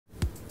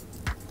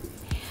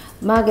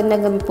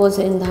Magandang gabi po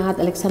sa inyong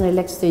lahat. Alexander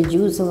Lexter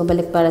Jules. So,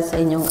 mabalik para sa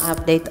inyong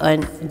update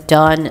on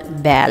Don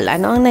Belle.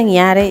 Ano ang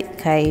nangyari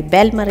kay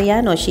Belle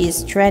Mariano? She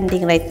is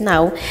trending right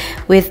now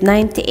with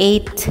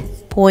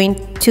 98.2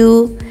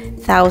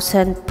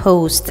 thousand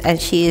posts. And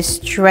she is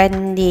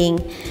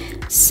trending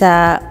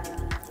sa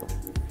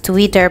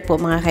Twitter po,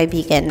 mga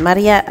kaibigan.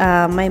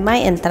 My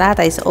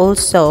Entrata is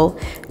also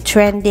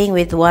trending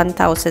with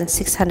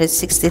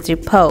 1,663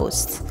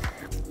 posts.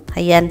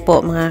 Ayan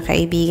po, mga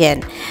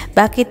kaibigan.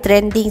 Bakit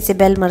trending si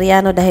Belle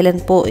Mariano? Dahilan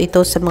po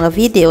ito sa mga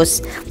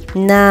videos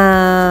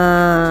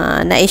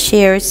na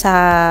na-share sa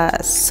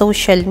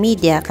social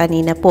media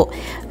kanina po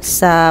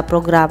sa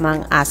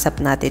programang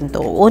ASAP natin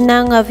to.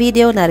 Unang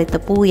video, narito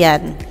po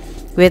yan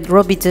with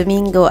Robbie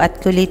Domingo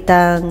at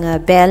kulitang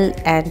Belle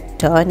and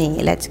Donny.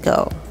 Let's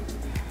go.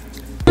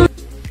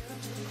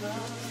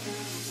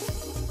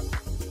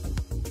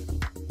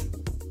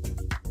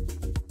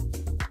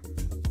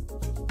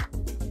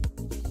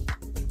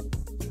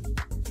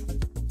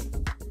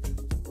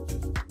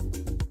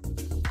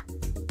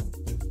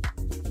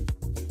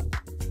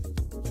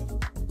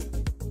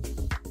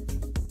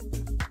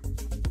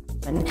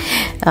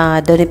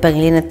 Donny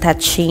Pangilinan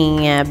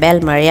touching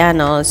Belle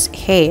Mariano's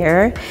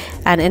hair,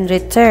 and in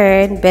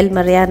return Belle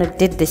Mariano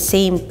did the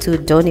same to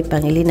Donny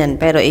Pangilinan,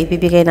 pero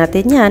ibibigay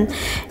natin yan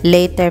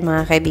later,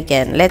 mga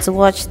kaibigan. Let's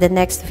watch the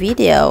next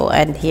video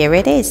and here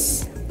it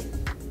is.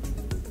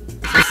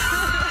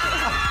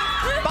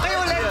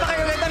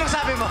 Pakiulit, anong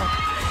sabi mo?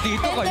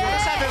 Dito kayo.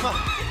 Anong sabi mo?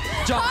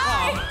 Diyan ka.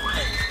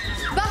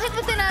 Bakit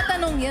mo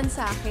tinatanong yan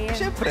sa akin?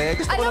 Siyempre,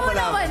 gusto ko Alam lang mo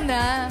malaman. naman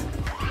na.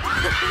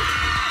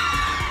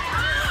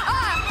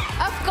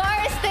 Of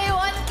course, they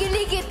want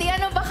kilikiti.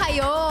 Ano ba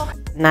kayo?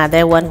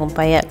 Another one,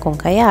 kung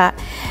kaya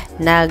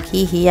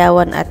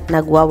naghihiyawan at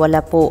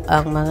nagwawala po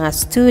ang mga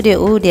studio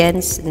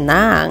audience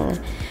ng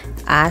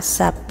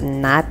ASAP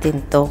natin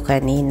to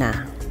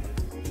kanina.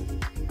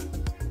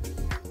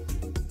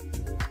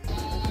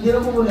 Hindi na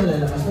kumulan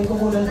lalakas. May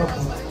kumulan pa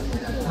po.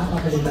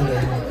 Papalitan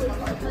yan.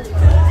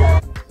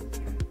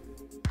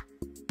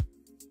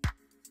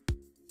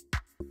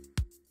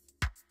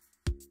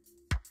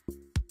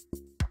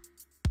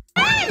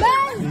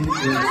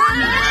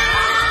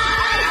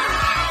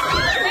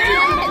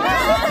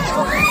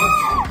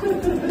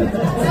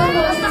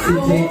 Si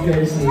Jake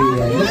Garcia.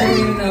 Gusto ko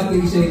yung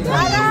na-appreciate ka.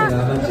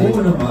 Salamat, Jake.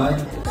 Oo naman.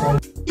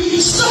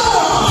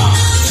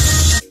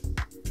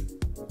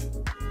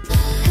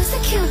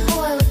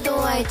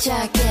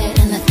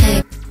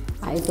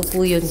 Ito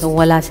po yun kung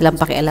wala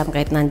silang pakialam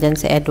kahit nandyan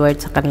si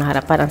Edward sa kanilang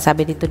harapan. Ang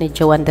sabi dito ni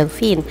Joanne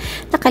Delphine,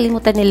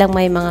 nakalimutan nilang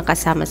may mga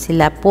kasama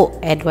sila po.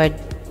 Edward,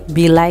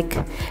 be like,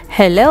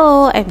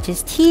 hello, I'm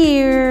just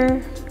here.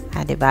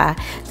 Diba?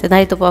 So,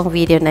 narito po ang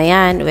video na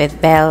yan with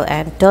Belle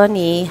and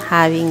Donny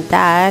having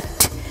that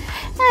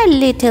a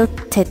little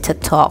tete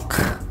talk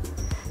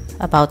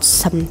about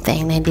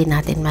something na hindi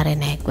natin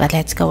marinig. But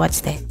let's go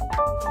watch this.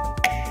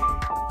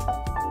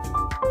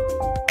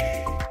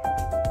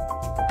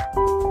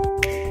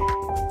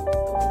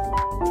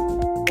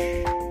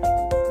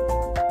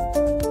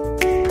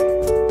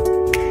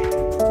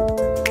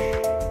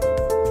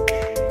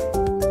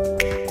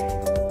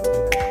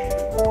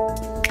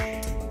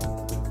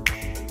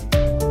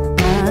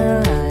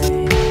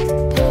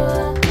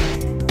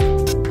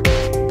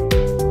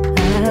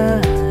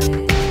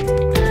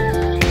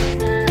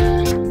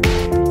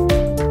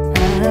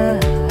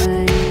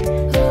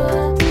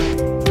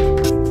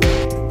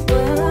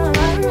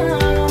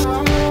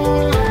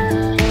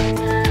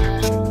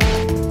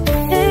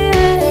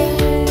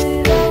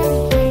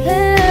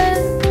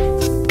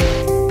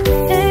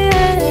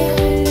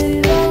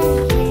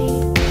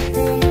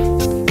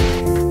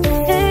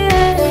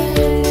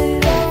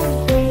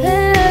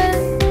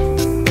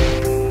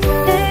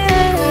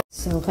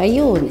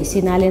 Ayun,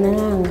 isinali na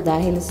lang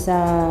dahil sa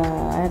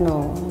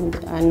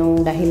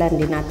anong dahilan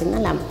din natin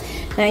alam.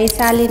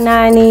 Naisali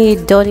na ni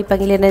Donny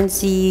Pangilinan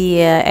si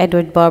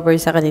Edward Barber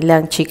sa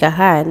kanilang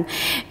chikahan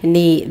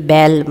ni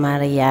Belle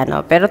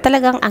Mariano. Pero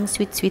talagang ang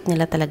sweet-sweet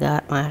nila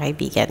talaga, mga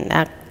kaibigan.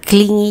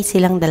 Clingy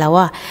silang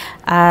dalawa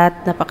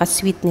at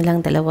napaka-sweet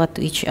nilang dalawa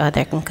to each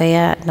other. Kung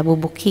kaya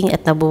nabubuking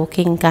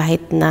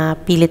kahit na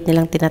pilit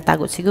nilang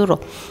tinatago siguro.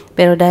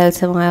 Pero dahil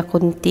sa mga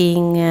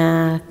kunting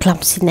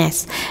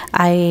clumsiness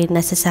ay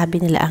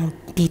nasasabi nila ang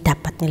di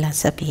dapat nilang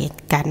sabihin.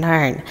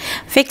 Ganarn.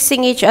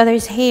 Fixing each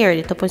other's hair.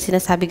 Ito po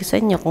sinasabi ko sa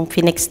inyo, kung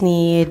finex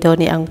ni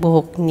Donny ang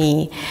buhok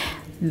ni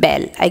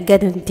Belle, ay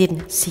ganun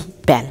din si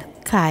Belle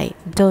kay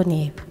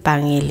Donny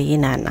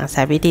Pangilinan. Ang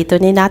sabi dito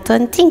ni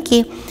Naton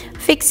Tinky,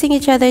 fixing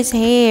each other's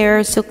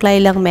hair. Suklay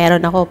lang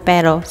meron ako,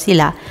 pero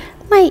sila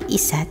may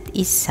isa't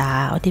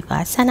isa. O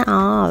diba? Sana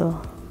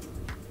all.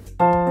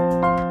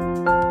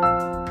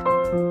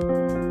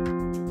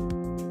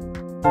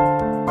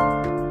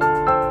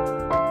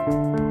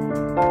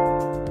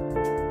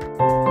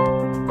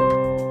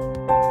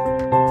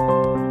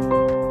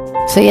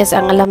 So yes,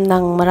 ang alam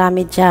ng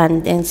marami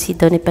dyan, and si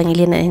Donny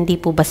Pangilinan, hindi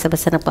po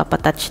basta-basta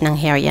nagpapatouch ng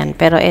hair yan.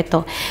 Pero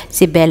ito,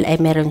 si Belle ay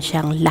meron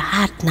siyang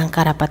lahat ng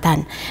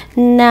karapatan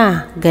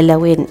na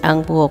galawin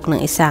ang buhok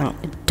ng isang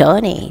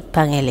Donny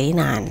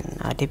Pangilinan.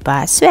 O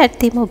diba?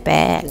 Swerte mo,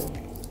 Belle.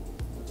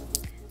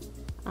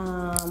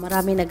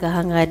 Marami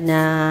naghahangad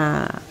na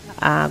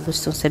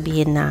gustong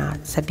sabihin na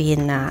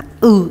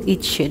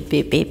it should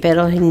be me.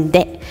 Pero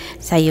hindi.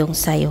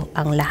 Sayong-sayo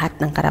ang lahat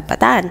ng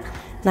karapatan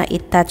na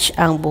i-touch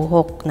ang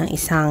buhok ng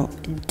isang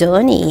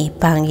Donny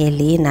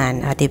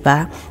Pangilinan,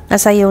 diba?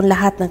 Nasa yung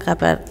lahat ng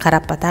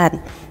karapatan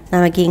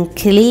na maging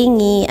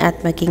clingy at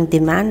maging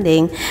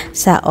demanding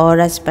sa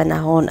oras,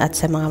 panahon at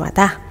sa mga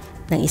mata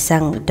ng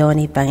isang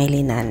Donny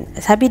Pangilinan.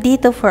 Sabi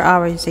dito 4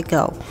 hours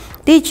ago,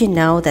 did you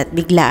know that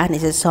Biglaan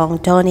is a song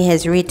Donny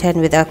has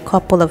written with a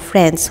couple of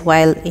friends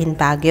while in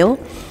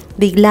Baguio?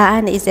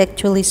 Biglaan is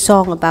actually a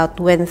song about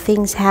when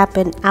things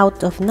happen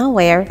out of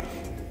nowhere.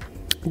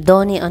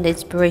 Donny on the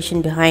inspiration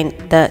behind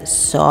the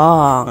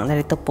song.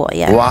 Narito po,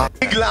 yan. Wow.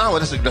 Biglaan,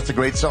 that's a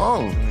great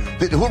song.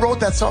 Who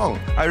wrote that song?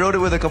 I wrote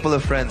it with a couple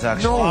of friends,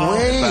 actually. No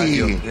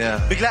way!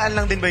 Yeah. Biglaan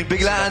lang din ba yung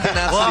Biglaan din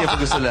actually ang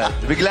pagsusulat.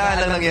 Biglaan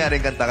lang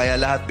nangyaring kanta, kaya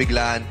lahat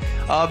biglaan.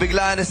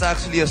 Biglaan is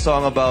actually a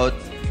song about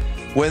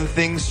when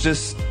things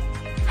just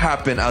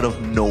happen out of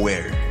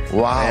nowhere.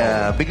 Wow.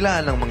 Kaya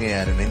biglaan lang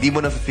mangyayari na. Hindi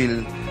mo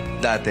na-feel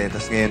dati,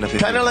 tas ngayon na-feel.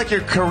 Kind of like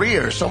your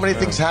career. So many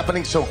things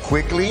happening so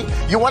quickly.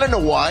 You want to know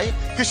why?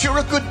 Because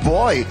you're a good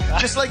boy.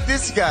 Just like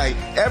this guy.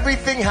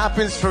 Everything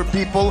happens for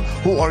people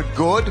who are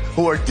good,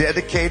 who are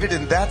dedicated,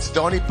 and that's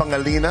Donny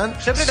Pangilinan.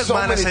 Siyempre, So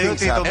nagmana many sa'yo,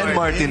 things Tito happen. And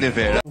Martin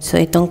Rivera. So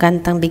itong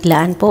kantang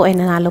Biglaan po ay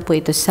nanalo po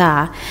ito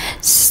sa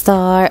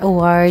Star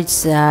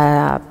Awards,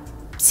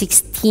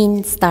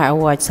 16 Star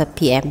Awards sa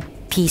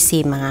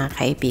PC, mga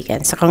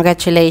kaibigan. So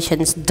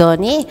congratulations,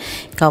 Donny.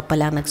 Ikaw pa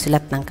lang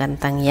nagsulat ng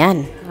kantang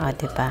yan. O,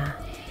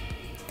 diba?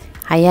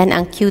 Ayan,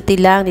 ang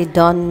cutie lang ni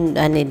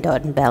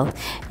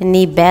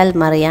ni Belle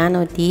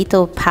Mariano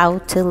dito.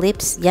 Pouty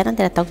lips. Yan ang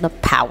tinatawag na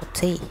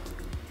pouty.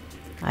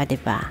 O,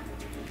 diba?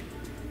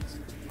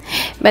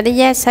 But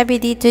yes, sabi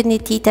dito ni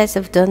Titas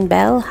of Don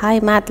Bell, hi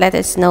Matt, let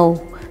us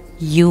know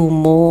you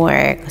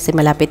more. Kasi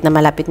malapit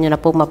nyo na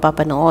po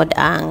mapapanood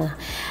ang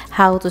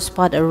How to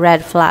Spot a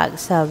Red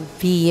Flag sa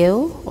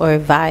Vio or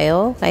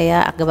Vio.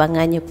 Kaya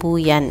agabangan nyo po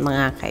yan,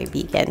 mga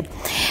kaibigan.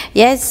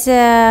 Yes,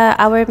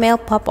 our male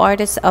pop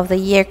artist of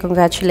the year.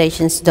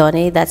 Congratulations,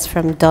 Donny. That's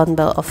from Don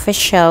Bell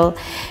Official.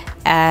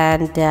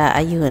 And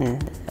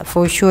ayun,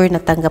 for sure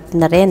natanggap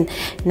na rin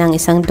ng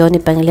isang Donny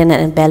Pangilinan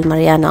and Belle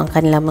Mariano ang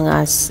kanilang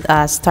mga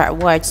Star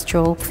Awards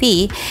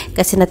trophy,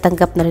 kasi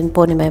natanggap na rin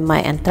po ni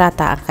Maymay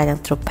Antrata ang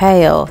kanyang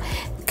tropeo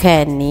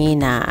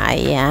kanina.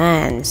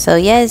 Ayan. So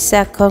yes,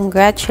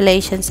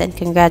 congratulations and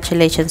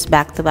congratulations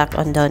back to back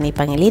on Donny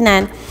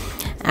Pangilinan.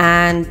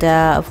 And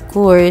of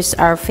course,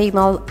 our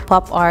female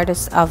pop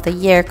artist of the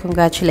year,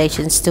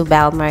 congratulations to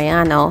Belle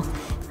Mariano.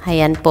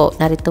 Ayan po,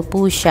 narito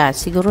po siya.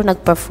 Siguro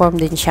nag-perform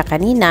din siya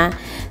kanina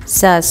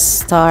sa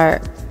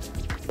Star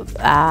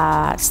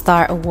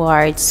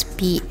Awards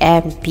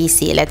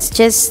PMPC. Let's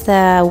just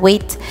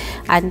wait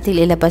until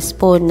ilabas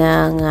po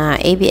ng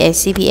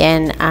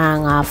ABS-CBN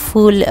ang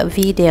full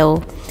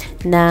video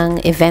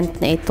ng event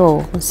na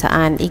ito, kung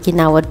saan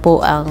iginawad po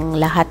ang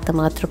lahat ng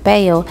mga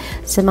tropeo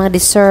sa mga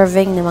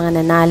deserving na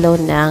mga nanalo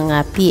ng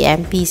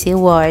PMPC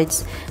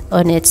Awards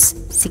on its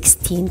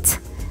 16th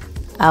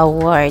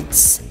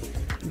awards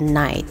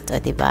night,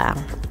 diba?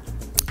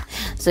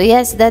 So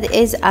yes, that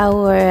is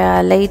our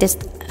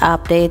latest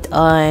update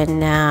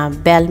on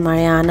Belle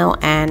Mariano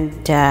and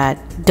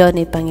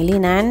Donny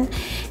Pangilinan,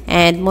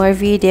 and more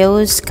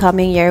videos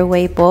coming your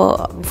way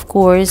po, of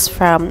course,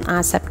 from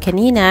ASAP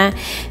kanina.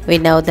 We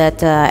know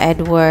that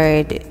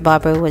Edward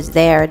Barber was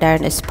there,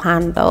 Darren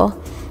Espando,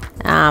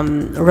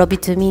 Robbie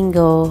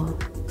Domingo,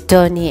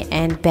 Donny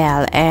and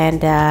Belle,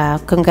 and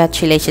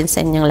congratulations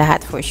sa inyong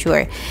lahat for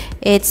sure.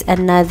 It's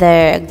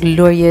another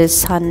glorious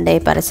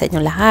Sunday para sa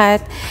inyong lahat,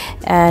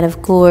 and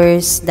of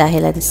course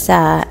dahilan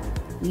sa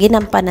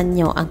ginampanan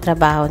nyo ang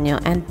trabaho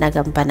nyo and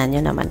nagampanan nyo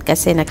naman,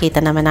 kasi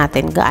nakita naman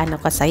natin gaano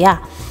kasaya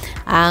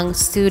ang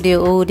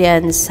studio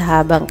audience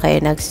habang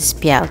kayo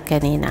nagsispyal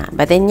kanina.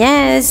 But then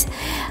yes,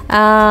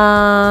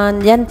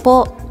 yan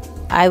po,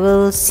 I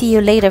will see you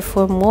later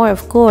for more,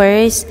 of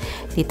course.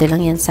 Dito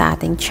lang yan sa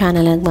ating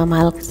channel na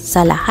nagmamahal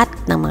sa lahat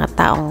ng mga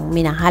taong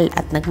minahal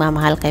at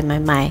nagmamahal kay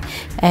Maymay,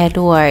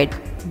 Edward,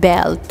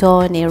 Belle,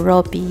 Donny,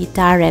 Robbie,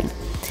 Darren,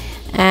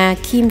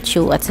 Kim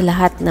Chu, at sa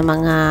lahat ng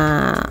mga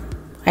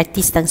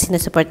artistang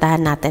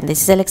sinusuportahan natin.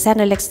 This is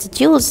Alexander Lex the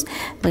Jules.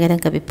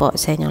 Magandang gabi po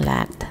sa inyong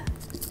lahat.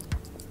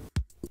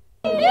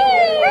 Okay.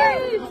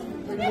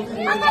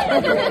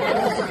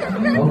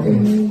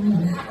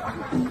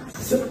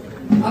 So,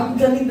 ang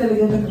galing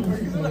talaga ng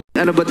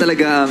Ano ba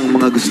talaga ang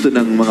mga gusto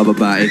ng mga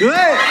babae?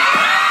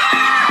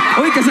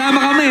 Uy, kasama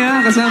kami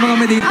ha. Kasama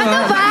kami dito ha.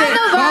 Ano ba?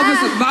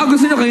 Baka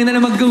gusto nyo kayo na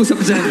lang mag-usap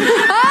dyan.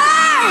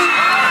 Ay!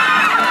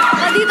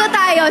 Dito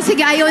tayo.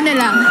 Sige, ayaw na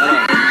lang.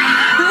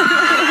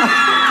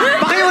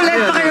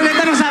 Pakiulit.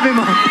 Anong sabi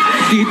mo?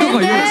 Dito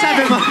kayo. Anong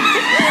sabi mo?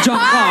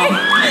 Shock ka.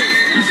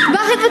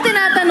 Bakit mo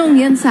tinatanong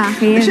yan sa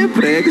akin?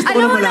 Siyempre, gusto ko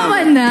Alam na mo malaman.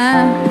 naman na.